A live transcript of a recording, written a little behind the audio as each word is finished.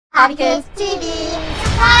HobbyKidsTV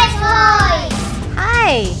Surprise Toys!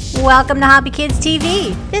 Hi! Welcome to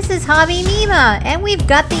HobbyKidsTV. This is Hobby Mima, and we've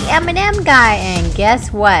got the M&M guy, and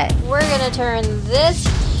guess what? We're gonna turn this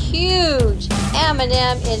huge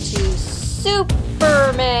M&M into Superman!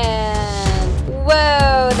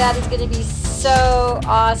 Whoa, that is gonna be so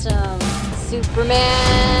awesome!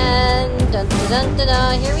 Superman! Dun dun dun dun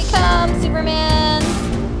dun! Here we come, Superman!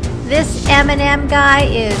 This M&M guy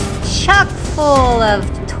is chock full of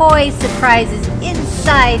toy surprises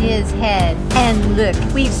inside his head. And look,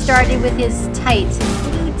 we've started with his tights,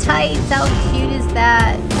 blue tights. How cute is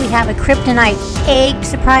that? We have a kryptonite egg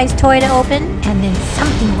surprise toy to open, and then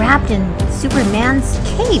something wrapped in Superman's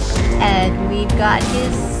cape. And we've got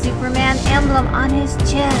his Superman emblem on his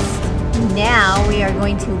chest. Now we are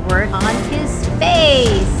going to work on his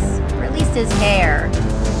face, or at least his hair.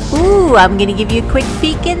 Ooh, I'm gonna give you a quick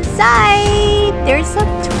peek inside. There's some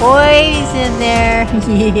toys in there.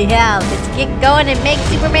 Yeah, let's get going and make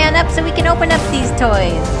Superman up so we can open up these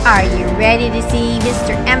toys. Are you ready to see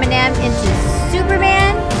Mr. M&M into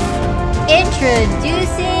Superman?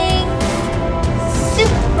 Introducing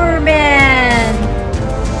Superman.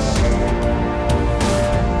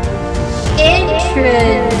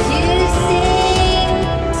 Introducing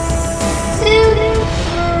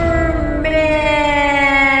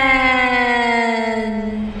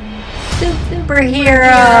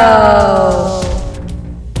SuperHero!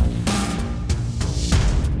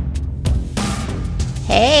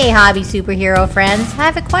 Hey Hobby Superhero friends, I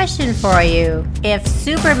have a question for you. If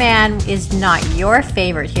Superman is not your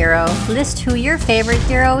favorite hero, list who your favorite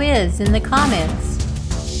hero is in the comments.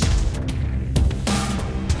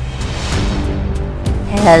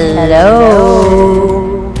 Hello!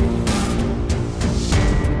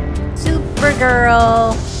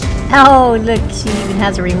 Supergirl! Oh, look, she even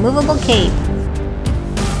has a removable cape.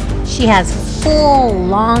 She has full,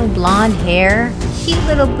 long blonde hair, cute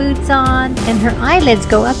little boots on, and her eyelids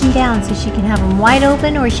go up and down so she can have them wide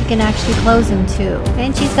open or she can actually close them too.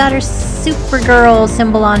 And she's got her Supergirl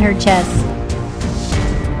symbol on her chest.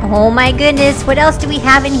 Oh my goodness, what else do we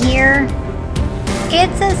have in here?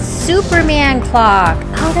 It's a Superman clock.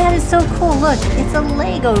 Oh, that is so cool. Look, it's a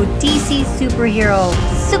Lego DC superhero,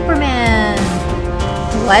 Superman.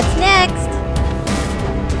 What's next?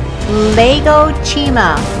 Lego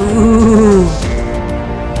Chima. Ooh.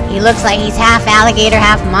 He looks like he's half alligator,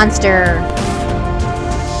 half monster.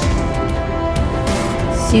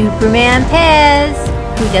 Superman Pez.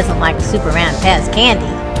 Who doesn't like Superman Pez candy?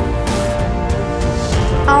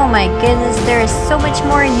 Oh my goodness, there is so much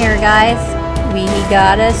more in here, guys. We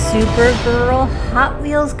got a Supergirl Hot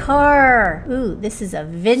Wheels car. Ooh, this is a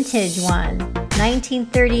vintage one.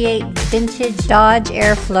 1938 vintage Dodge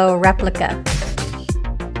Airflow replica.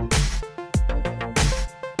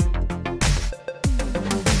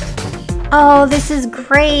 Oh, this is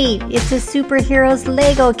great! It's a SuperHeros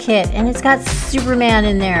Lego kit, and it's got Superman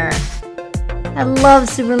in there. I love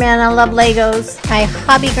Superman, I love Legos. My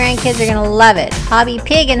hobby grandkids are gonna love it.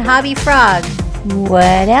 HobbyPig and HobbyFrog.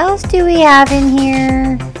 What else do we have in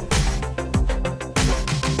here?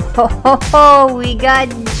 Ho ho ho, we got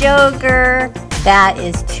Joker. That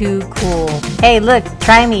is too cool. Hey, look,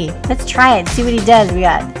 try me. Let's try it, see what he does. We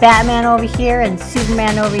got Batman over here and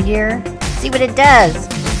Superman over here. See what it does.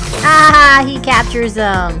 Ah, he captures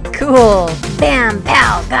them. Cool. Bam,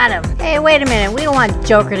 pow, got him. Hey, wait a minute. We don't want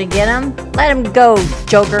Joker to get him. Let him go,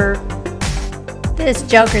 Joker. This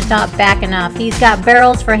Joker's not backing off. He's got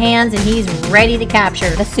barrels for hands and he's ready to capture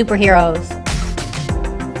the superheroes.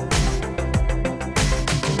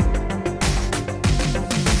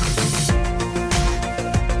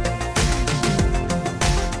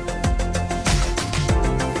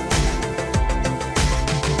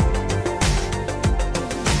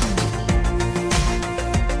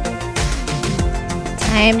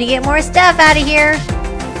 Time to get more stuff out of here.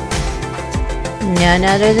 None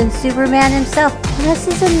other than Superman himself. Oh, this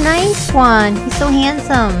is a nice one. He's so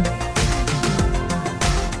handsome.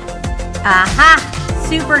 Aha!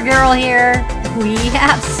 Supergirl here. We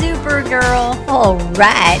have Supergirl.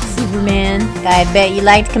 Alright, Superman. I bet you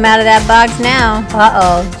like to come out of that box now.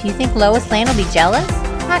 Uh-oh. Do you think Lois Lane will be jealous?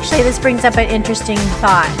 Actually, this brings up an interesting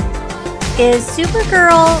thought. Is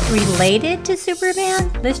Supergirl related to Superman?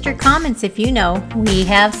 List your comments if you know. We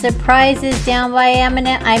have surprises down by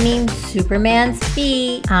Superman's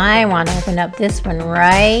feet. I want to open up this one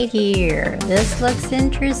right here. This looks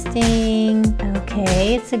interesting.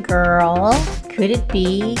 Okay, it's a girl. Could it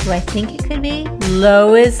be? Do I think it could be?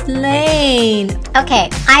 Lois Lane. Okay,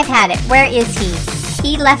 I've had it. Where is he?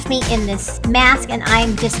 He left me in this mask and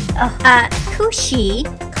I'm just, who's she?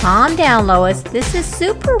 Calm down, Lois. This is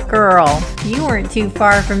Supergirl. You weren't too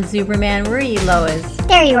far from Superman, were you, Lois?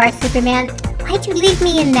 There you are, Superman. Why'd you leave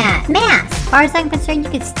me in that mask? As far as I'm concerned, you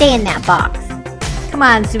could stay in that box. Come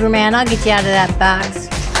on, Superman. I'll get you out of that box.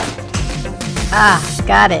 Ah,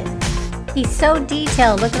 got it. He's so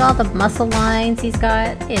detailed. Look at all the muscle lines he's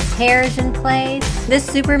got. His hair's in place. This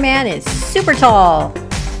Superman is super tall.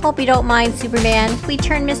 Hope you don't mind, Superman, if we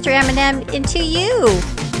turn Mr. M&M into you.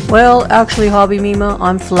 Well, actually, Hobby Mima,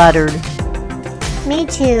 I'm flattered. Me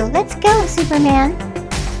too. Let's go, Superman.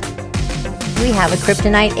 We have a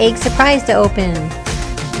kryptonite egg surprise to open.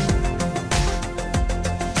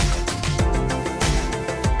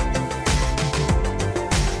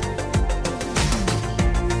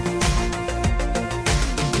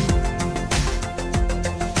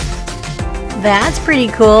 That's pretty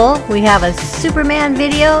cool. We have a Superman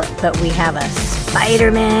video, but we have a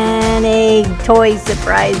Spider-Man egg toy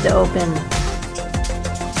surprise to open.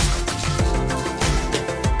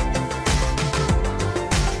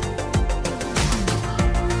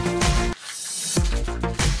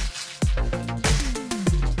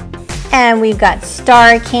 And we've got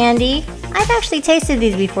star candy. I've actually tasted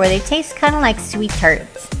these before. They taste kind of like sweet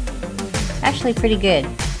tarts. Actually pretty good.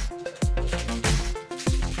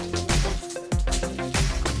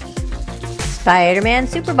 Spider-Man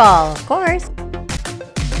Super Ball, of course.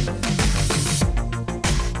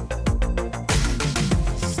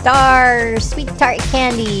 Star sweet tart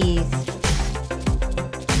candies.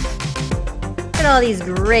 Look at all these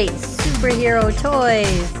great superhero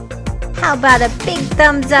toys. How about a big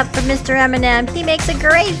thumbs up for Mr. M&M? He makes a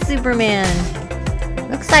great Superman.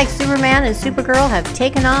 Looks like Superman and Supergirl have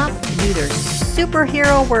taken off to do their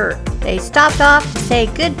superhero work. They stopped off to say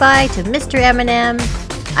goodbye to Mr. M&M.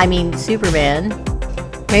 I mean Superman.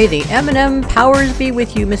 May the M&M powers be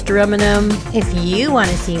with you, Mr. M&M. If you want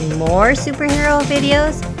to see more superhero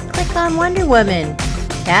videos, click on Wonder Woman.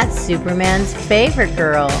 That's Superman's favorite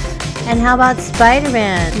girl. And how about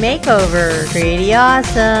Spider-Man Makeover? Pretty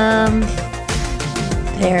awesome.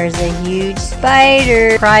 There's a huge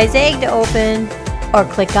spider. Prize egg to open. Or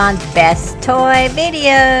click on Best Toy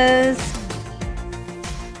Videos.